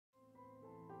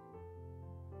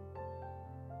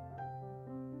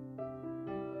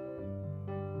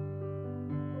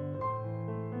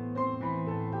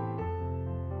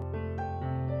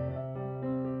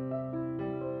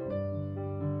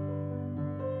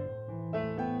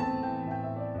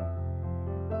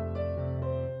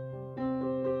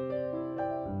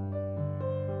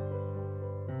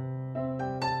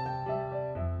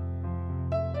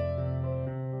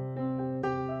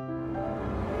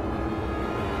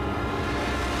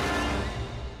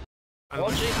Oh,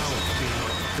 Jesus.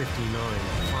 59.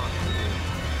 Fuck.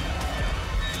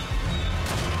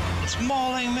 It's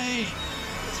mauling me!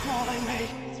 It's mauling me!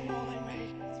 It's mauling me! It's mauling me!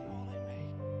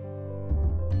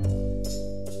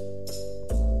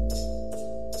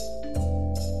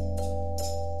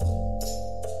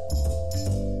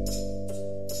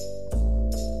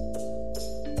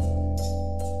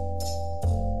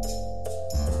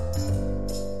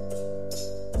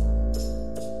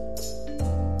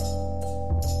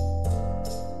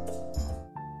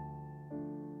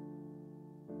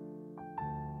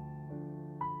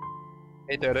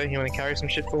 Hey Dodo, you wanna carry some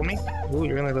shit for me? Ooh,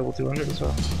 you're only level 200 as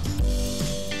well.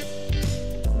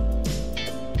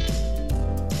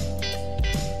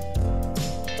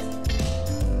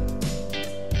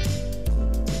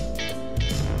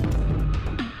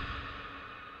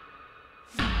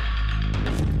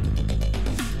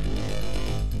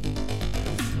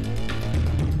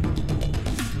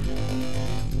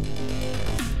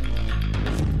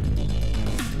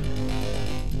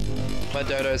 My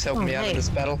Dodo's helping me out in this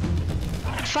battle.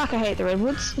 Fuck, I hate the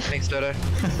redwoods. Thanks, Dodo.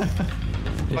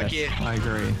 Fuck yeah. I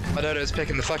agree. My Dodo's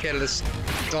picking the fuck out of this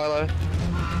Dilo.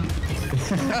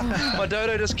 My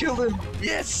Dodo just killed him!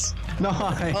 Yes!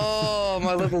 Nice! Oh,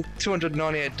 my level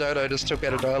 298 Dodo just took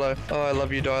out a Dilo. Oh, I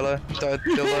love you, Dilo. Dildo?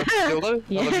 Dildo?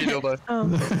 Yeah. I love you, Dildo. Oh.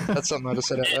 That's something I just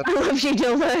said out loud. I love you,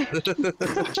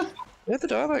 dildo. Where'd the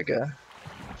Dilo go?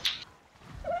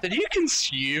 Did you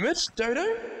consume it,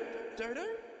 Dodo? Dodo?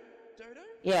 Dodo?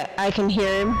 Yeah, I can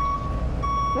hear him.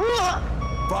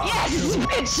 Yes,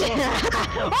 bitch!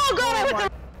 Oh god, I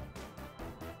went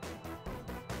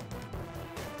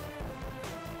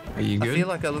Are you good? I feel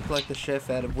like I look like the chef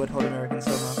out of Wet Hot American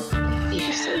Summer.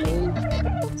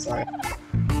 Sorry. For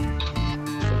a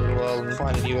little while,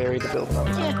 find a new area to build up.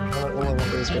 Yeah. All I want to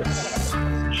do is go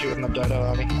shooting up Dodo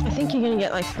army. I think you're gonna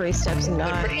get like 3 steps and They're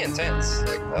die. pretty intense.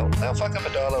 Like, they'll fuck up a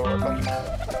Dilo or a fucking...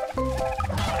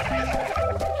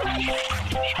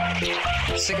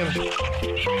 Sick him.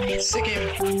 Sick him.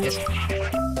 Yes.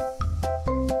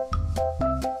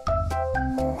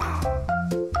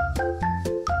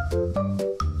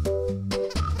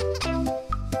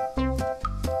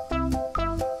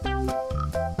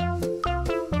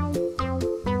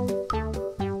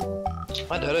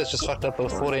 My Dodo's just fucked up a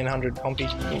 1400 compy.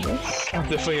 I'm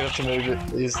definitely gonna have to move it.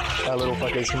 Is our little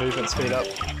fucker's movement speed up.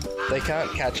 They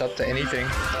can't catch up to anything.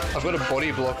 I've got to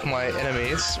body block my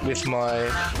enemies with my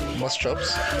moss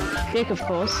chops. Dick, of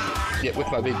course. Yeah, with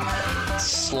my big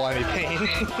slimy pain.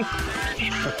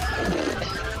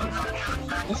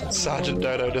 Sergeant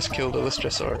Dodo just killed a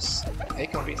Lystrosaurus. Hey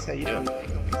compies, how you doing?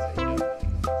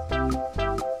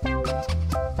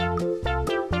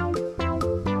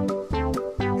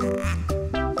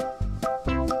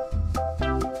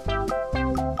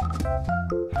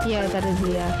 Yeah, that is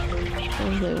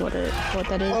probably what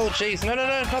that is. Oh jeez, no,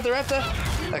 not the raptor!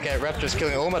 Okay, raptor's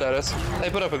killing all my Dodos. They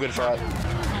put up a good fight.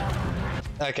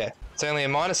 Okay, it's only a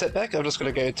minor setback. I've just got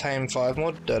to go tame 5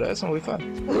 more Dodos and we'll be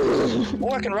fine.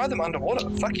 Oh, I can ride them underwater.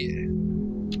 Fuck yeah.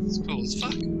 It's cool as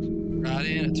fuck.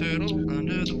 Riding a turtle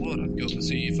under the water. Go to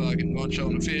see if I can munch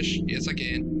on a fish. Yes, I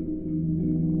can.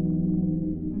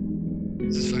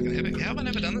 This is fucking epic. How have I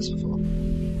never done this before? How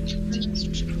did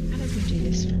we do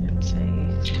this for, let's say, a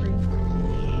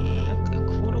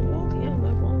quarter wall? Yeah,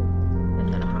 low wall. And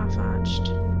then a half arched.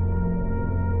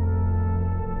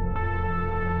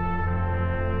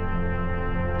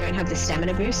 Don't have the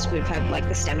stamina boost, we've had like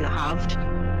the stamina halved.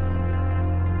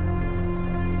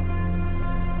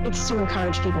 It's to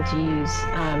encourage people to use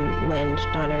land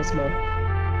dinos more.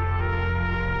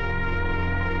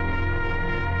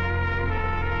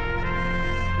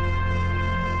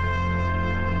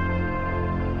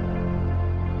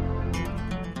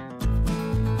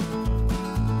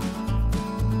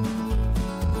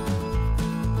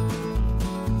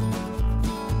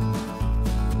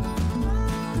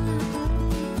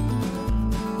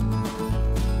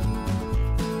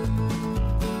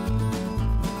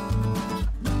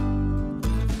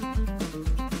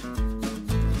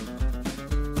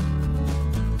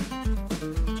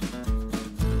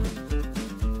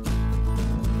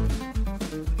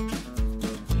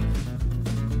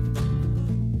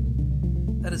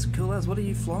 That is cool as. What are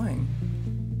you flying?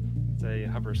 It's a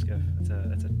hover skiff. It's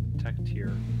a tech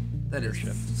tier. That is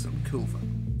ship. some cool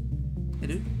fun. Hey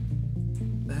dude.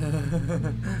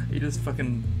 You just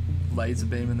fucking laser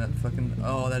beaming that fucking.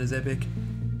 Oh, that is epic.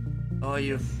 Oh,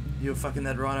 you're fucking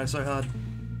that rhino so hard.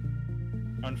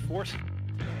 Unfortunately.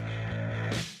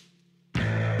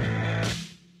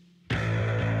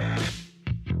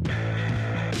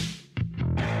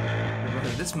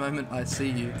 At this moment, I see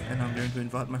you, and I'm going to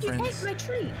invite my friends. You ate my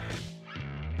tree.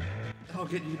 I'll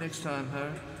get you next time,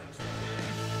 Harry.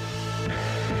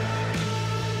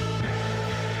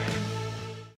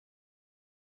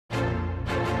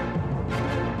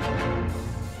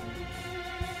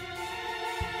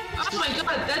 Oh my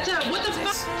god, that's a what the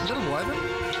fuck? Is that a wyvern?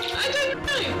 I don't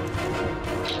know.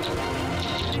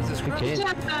 Jesus Christ. It's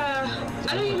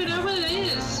I don't even know what it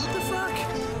is. What the fuck?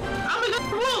 Oh my god,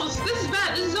 wolves! This is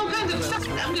bad. This is all kinds of stuff.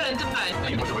 I'm gonna die.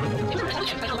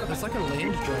 It's like a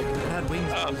land drake. It had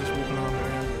wings. It was just walking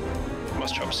around.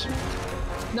 Must chops.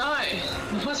 No,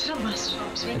 what's not my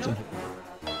stops?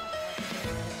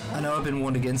 I know I've been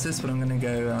warned against this, but I'm gonna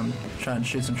go try and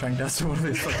shoot some trank dust at one of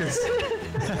these fuckers.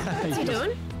 What's he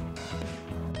doing?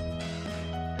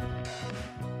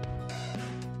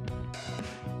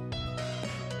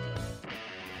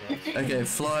 Okay,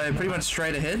 fly pretty much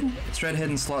straight ahead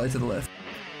and slightly to the left.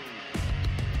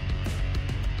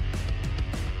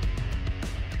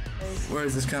 Where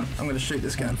is this cunt? I'm gonna shoot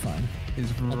this cunt. Fine.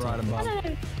 He's right above.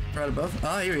 Right above?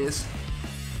 Ah, here he is.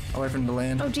 I'll wait for him to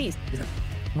land. Oh, jeez.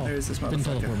 Oh, There is this didn't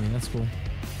teleport motherfucker. me, that's cool.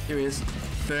 Here he is.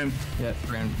 Boom. Yeah,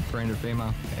 branded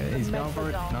female. Yeah, he's going for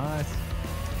it. Nice.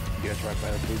 You guys right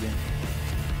by the blue bin.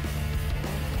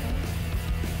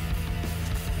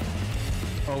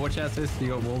 Oh, watch out, sis. You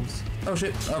got wolves. Oh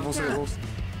shit, I've also got wolves.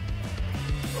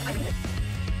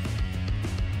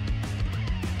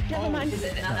 Never mind.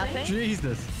 Nothing.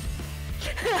 Jesus.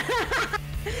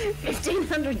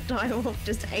 1500 direwolf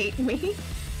just ate me.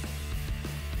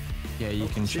 Yeah, you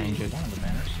can change it.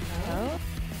 Oh.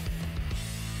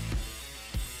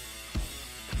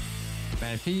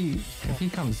 Man, if he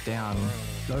comes down,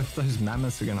 those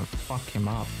mammoths are gonna fuck him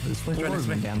up. There's four right next of to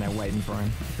them me. down there waiting for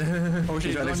him. Oh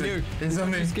shit, He's right it's next on to you. me. He's on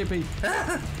me. Skippy.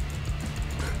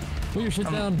 Put your shit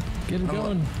down. Get it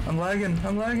going. I'm lagging.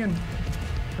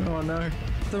 Oh no.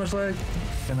 So much lag.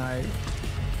 Can I?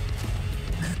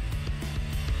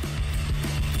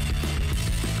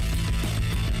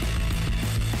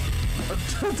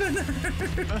 I don't know.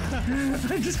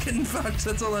 I'm just getting fucked.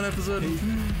 That's all I know for certain.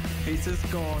 He's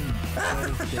just gone.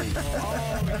 Thursday.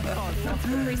 Oh god.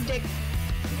 Free stick.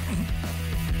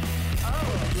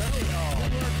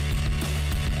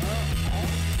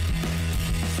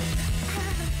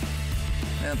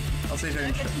 Yeah, I'll see if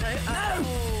I can. No!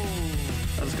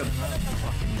 I just got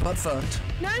butt fucked.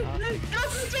 No,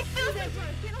 stick.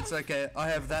 It's okay. I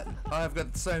have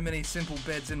got so many simple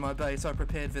beds in my base. I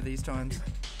prepared for these times.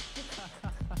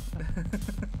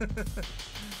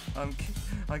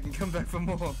 I can come back for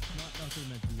more. Oh,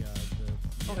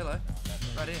 hello.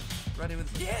 Right in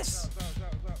with. Yes!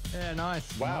 Yeah,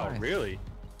 nice. Wow, nice. really?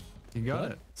 You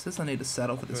got it. Says I need a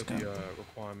saddle for this Put guy. the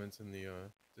requirements in the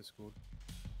Discord.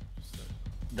 Just,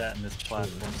 That and this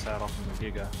platform saddle from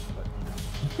the Giga.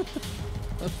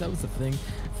 But, That was the thing.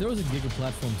 If there was a Giga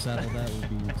platform saddle, that would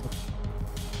be.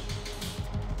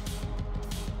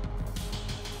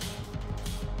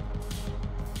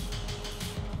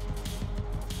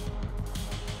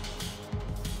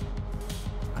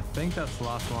 I think that's the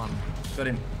last one. Got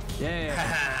him.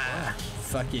 Yeah.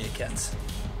 Fuck yeah, cats.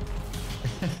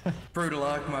 Brutal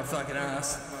like my fucking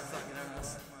ass.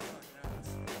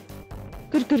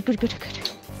 Good.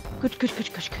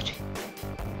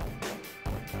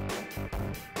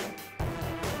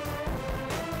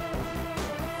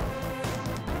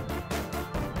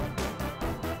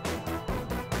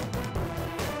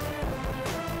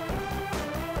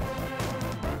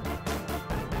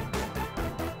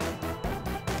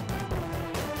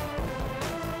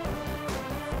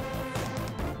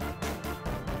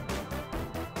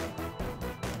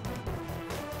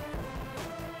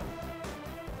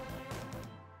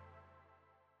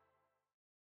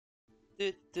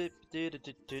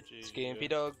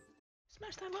 SkimpyDog.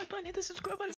 Smash that like button, hit the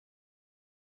subscribe button.